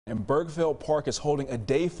And Bergfeld Park is holding a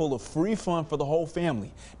day full of free fun for the whole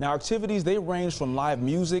family. Now, activities, they range from live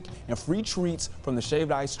music and free treats from the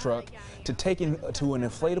shaved ice truck to taking to an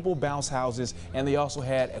inflatable bounce houses, and they also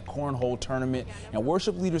had a cornhole tournament. And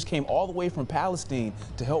worship leaders came all the way from Palestine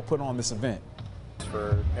to help put on this event.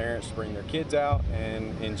 For parents to bring their kids out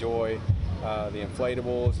and enjoy the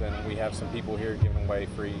inflatables, and we have some people here giving away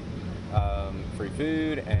free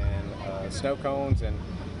food and snow cones, and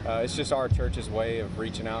it's just our church's way of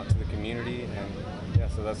reaching out to the community, and yeah,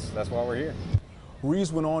 so that's why we're here.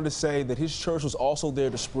 Reeves went on to say that his church was also there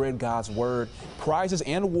to spread God's word. Prizes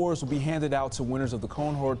and awards will be handed out to winners of the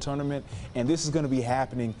cornhole tournament, and this is going to be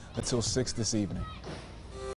happening until 6 this evening.